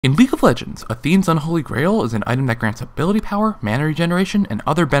In League of Legends, Athene's Unholy Grail is an item that grants ability power, mana regeneration, and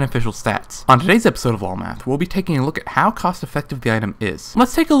other beneficial stats. On today's episode of LoL Math, we'll be taking a look at how cost-effective the item is.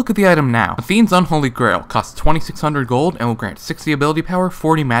 Let's take a look at the item now. Athene's Unholy Grail costs 2600 gold and will grant 60 ability power,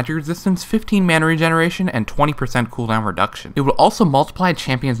 40 magic resistance, 15 mana regeneration, and 20% cooldown reduction. It will also multiply a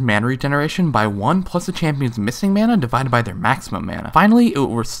champion's mana regeneration by 1 plus a champion's missing mana divided by their maximum mana. Finally, it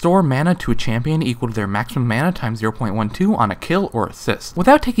will restore mana to a champion equal to their maximum mana times 0.12 on a kill or assist.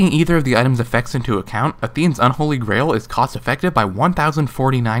 Without taking either of the item's effects into account, Athene's Unholy Grail is cost effective by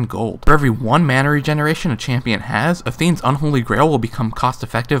 1049 gold. For every 1 mana regeneration a champion has, Athene's Unholy Grail will become cost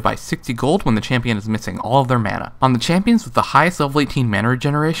effective by 60 gold when the champion is missing all of their mana. On the champions with the highest level 18 mana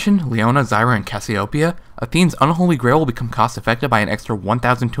regeneration, Leona, Zyra, and Cassiopeia, Athene's Unholy Grail will become cost effective by an extra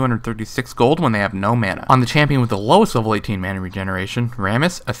 1236 gold when they have no mana. On the champion with the lowest level 18 mana regeneration,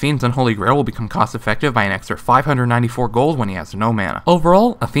 Rammus, Athene's Unholy Grail will become cost effective by an extra 594 gold when he has no mana.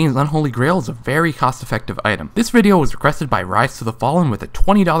 Overall, Athene's Unholy Grail is a very cost effective item. This video was requested by Rise to the Fallen with a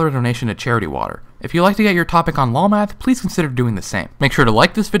 $20 donation to Charity Water. If you'd like to get your topic on LoL Math, please consider doing the same. Make sure to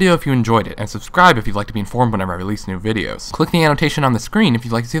like this video if you enjoyed it, and subscribe if you'd like to be informed whenever I release new videos. Click the annotation on the screen if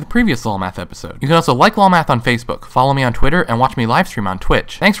you'd like to see the previous LoL Math episode. You can also like LoL Math on Facebook, follow me on Twitter, and watch me live stream on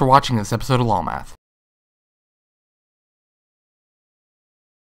Twitch. Thanks for watching this episode of LoL Math.